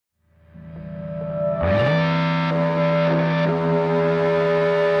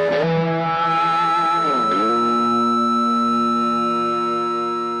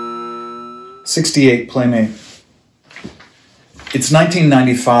68 Playmate. It's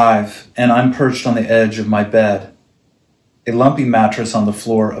 1995, and I'm perched on the edge of my bed, a lumpy mattress on the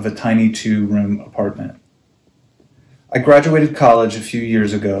floor of a tiny 2-room apartment. I graduated college a few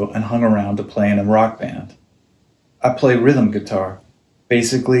years ago and hung around to play in a rock band. I play rhythm guitar,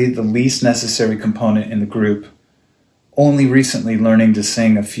 basically the least necessary component in the group, only recently learning to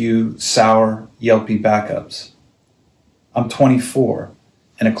sing a few sour, yelpy backups. I'm 24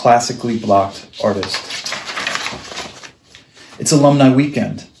 and a classically blocked artist. It's alumni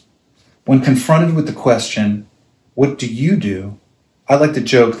weekend. When confronted with the question, "What do you do?" I like to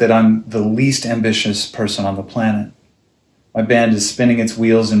joke that I'm the least ambitious person on the planet. My band is spinning its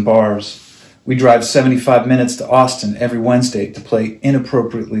wheels in bars. We drive 75 minutes to Austin every Wednesday to play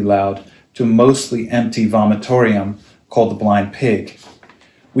inappropriately loud to a mostly empty vomitorium called the Blind Pig.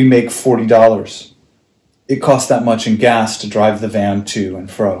 We make $40. It costs that much in gas to drive the van to and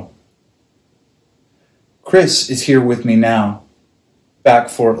fro. Chris is here with me now, back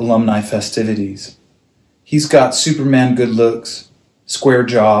for alumni festivities. He's got Superman good looks, square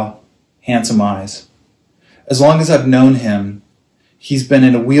jaw, handsome eyes. As long as I've known him, he's been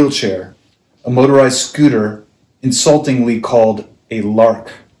in a wheelchair, a motorized scooter insultingly called a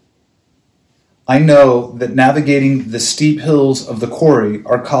lark. I know that navigating the steep hills of the quarry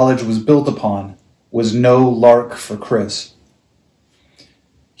our college was built upon was no lark for Chris.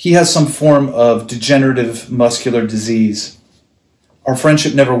 He has some form of degenerative muscular disease. Our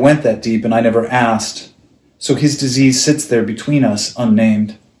friendship never went that deep, and I never asked, so his disease sits there between us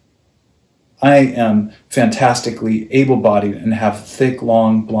unnamed. I am fantastically able-bodied and have thick,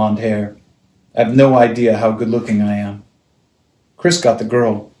 long, blonde hair. I have no idea how good-looking I am. Chris got the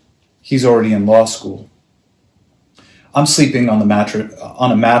girl. He's already in law school. I'm sleeping on a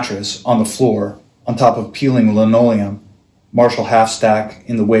mattress on the floor, on top of peeling linoleum, Marshall half-stack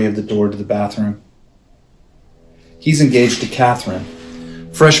in the way of the door to the bathroom. He's engaged to Catherine.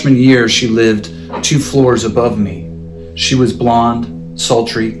 Freshman year, she lived 2 floors above me. She was blonde,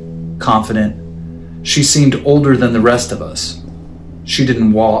 sultry, confident. She seemed older than the rest of us. She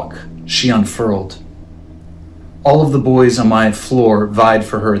didn't walk, she unfurled. All of the boys on my floor vied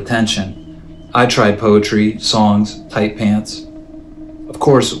for her attention. I tried poetry, songs, tight pants. Of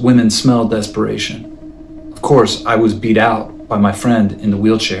course, women smelled desperation. Of course, I was beat out by my friend in the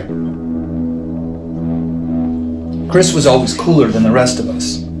wheelchair. Chris was always cooler than the rest of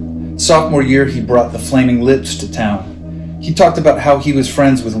us. Sophomore year, he brought the Flaming Lips to town. He talked about how he was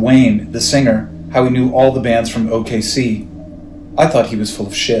friends with Wayne, the singer, how he knew all the bands from OKC. I thought he was full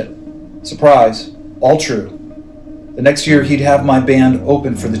of shit. Surprise, all true. The next year, he'd have my band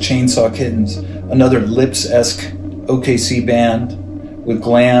open for the Chainsaw Kittens, another Lips-esque OKC band with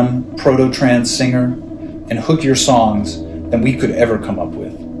glam, proto-trans singer, and hookier songs than we could ever come up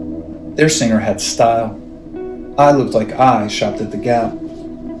with. Their singer had style. I looked like I shopped at the Gap.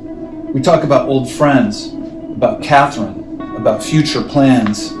 We talk about old friends, about Catherine, about future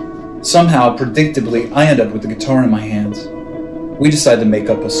plans. Somehow, predictably, I end up with the guitar in my hands. We decide to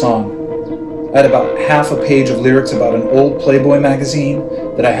make up a song. I had about half a page of lyrics about an old Playboy magazine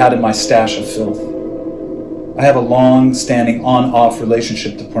that I had in my stash of filth. I have a long-standing on-off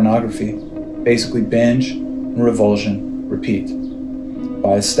relationship to pornography, basically binge and revulsion, repeat.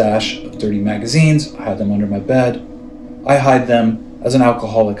 Buy a stash of dirty magazines, I hide them under my bed. I hide them as an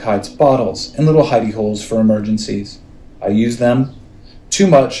alcoholic hides bottles in little hidey holes for emergencies. I use them too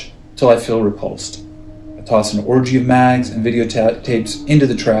much till I feel repulsed. I toss an orgy of mags and videotapes into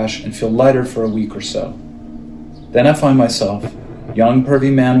the trash and feel lighter for a week or so. Then I find myself, young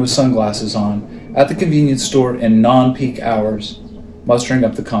pervy man with sunglasses on, at the convenience store in non-peak hours, mustering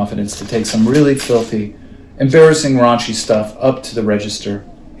up the confidence to take some really filthy, embarrassing, raunchy stuff up to the register,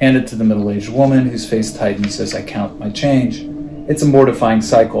 hand it to the middle-aged woman whose face tightens as I count my change. It's a mortifying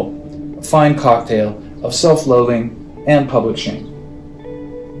cycle, a fine cocktail of self-loathing and public shame.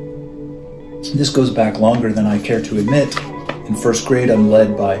 This goes back longer than I care to admit. In first grade, I'm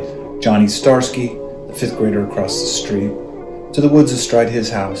led by Johnny Starsky, the 5th grader across the street, to the woods astride his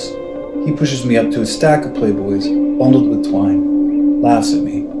house. He pushes me up to a stack of Playboys, bundled with twine, laughs at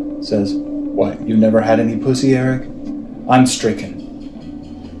me, says, "What, you never had any pussy, Eric?" I'm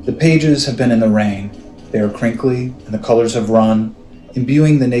stricken. The pages have been in the rain. They are crinkly, and the colors have run,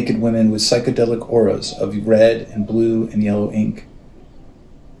 imbuing the naked women with psychedelic auras of red and blue and yellow ink.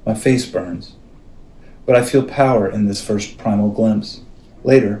 My face burns, but I feel power in this first primal glimpse.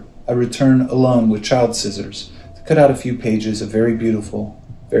 Later, I return alone with child scissors to cut out a few pages of very beautiful,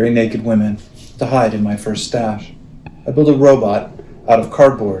 very naked women to hide in my first stash. I build a robot out of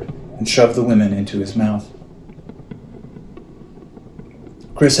cardboard and shove the women into his mouth.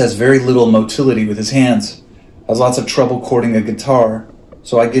 Chris has very little motility with his hands, has lots of trouble cording a guitar,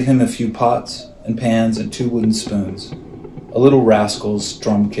 so I give him a few pots and pans and 2 wooden spoons, a little Rascals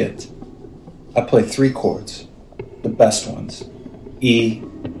drum kit. I play 3 chords, the best ones, E,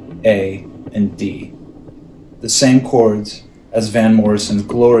 A, and D. The same chords as Van Morrison's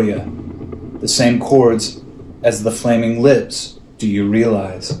Gloria, the same chords as the Flaming Lips, Do You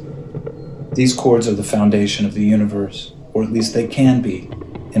Realize? These chords are the foundation of the universe, or at least they can be,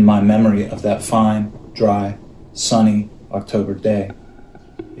 in my memory of that fine, dry, sunny October day.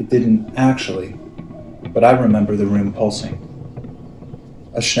 It didn't actually, but I remember the room pulsing.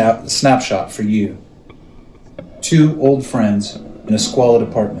 A snapshot for you. 2 old friends in a squalid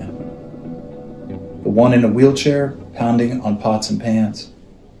apartment. The one in a wheelchair pounding on pots and pans.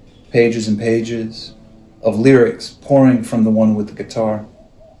 Pages and pages of lyrics pouring from the one with the guitar.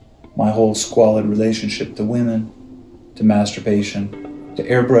 My whole squalid relationship to women, to masturbation, to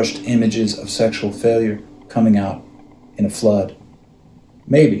airbrushed images of sexual failure coming out in a flood.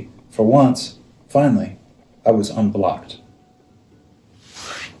 Maybe, for once, finally, I was unblocked.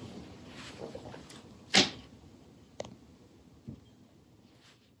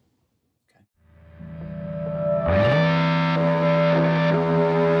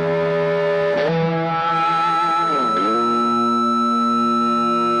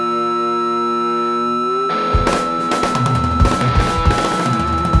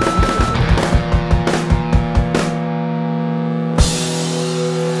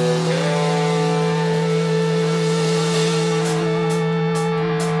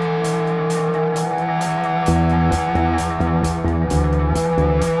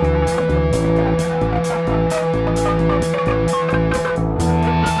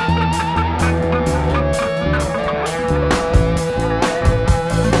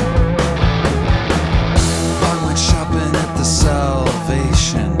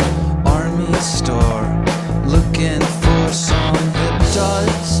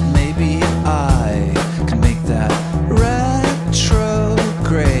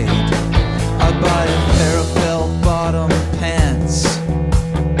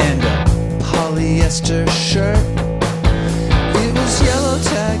 Shirt. It was yellow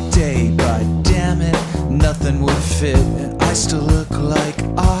tag day, but damn it, nothing would fit, and I still look like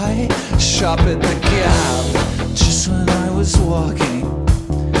I shop at the Gap. Just when I was walking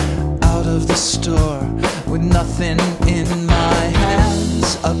out of the store with nothing in my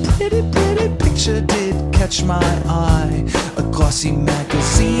hands, a pretty picture did catch my eye. A glossy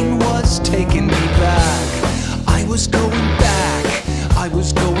magazine was taking me back. I was going back, I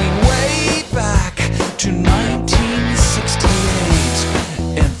was going way back to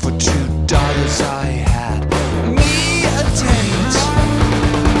 1968, and for $2 I had me a date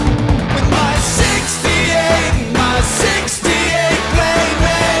with my 68 Playmate. My 68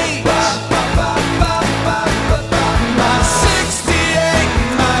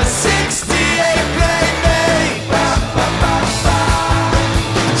 Playmate.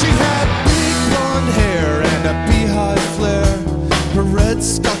 She had big blonde hair and a beehive flare, her red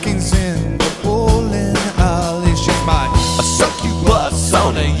stockings in the bowling alley. She's my succubus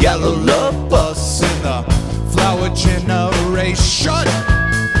on a yellow love bus in the flower generation.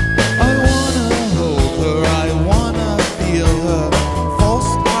 I wanna hold her, I wanna feel her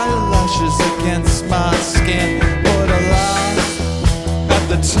false eyelashes against my skin. But alas, at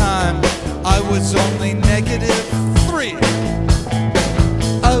the time I was only -3.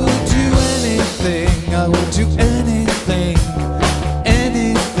 I would do anything, I would do anything,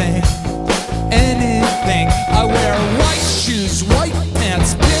 anything, anything. I wear white shoes, white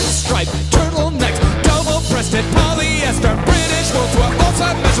pants, pinstripe, turtlenecks, double-breasted polyester, British wolves were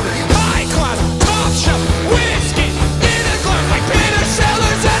all-time misery, high class, top shelf, whiskey, in a glass like Peter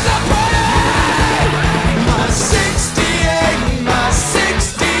Sellers at the party. My 68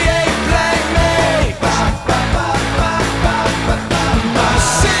 Playmate.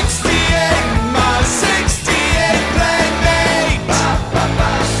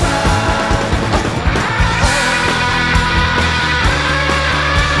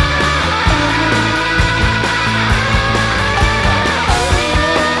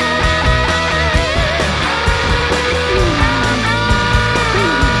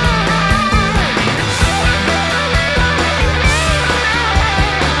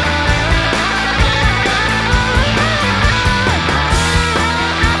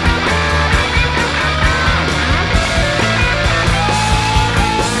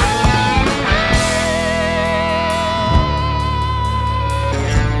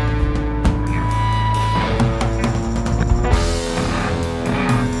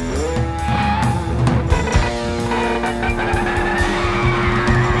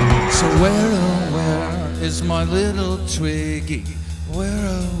 twiggy.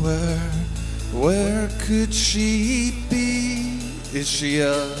 Where could she be? Is she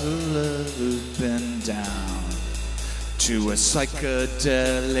looping down to a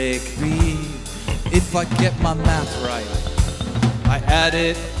psychedelic beat? If I get my math right, I add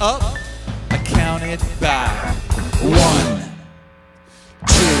it up, I count it back. 1,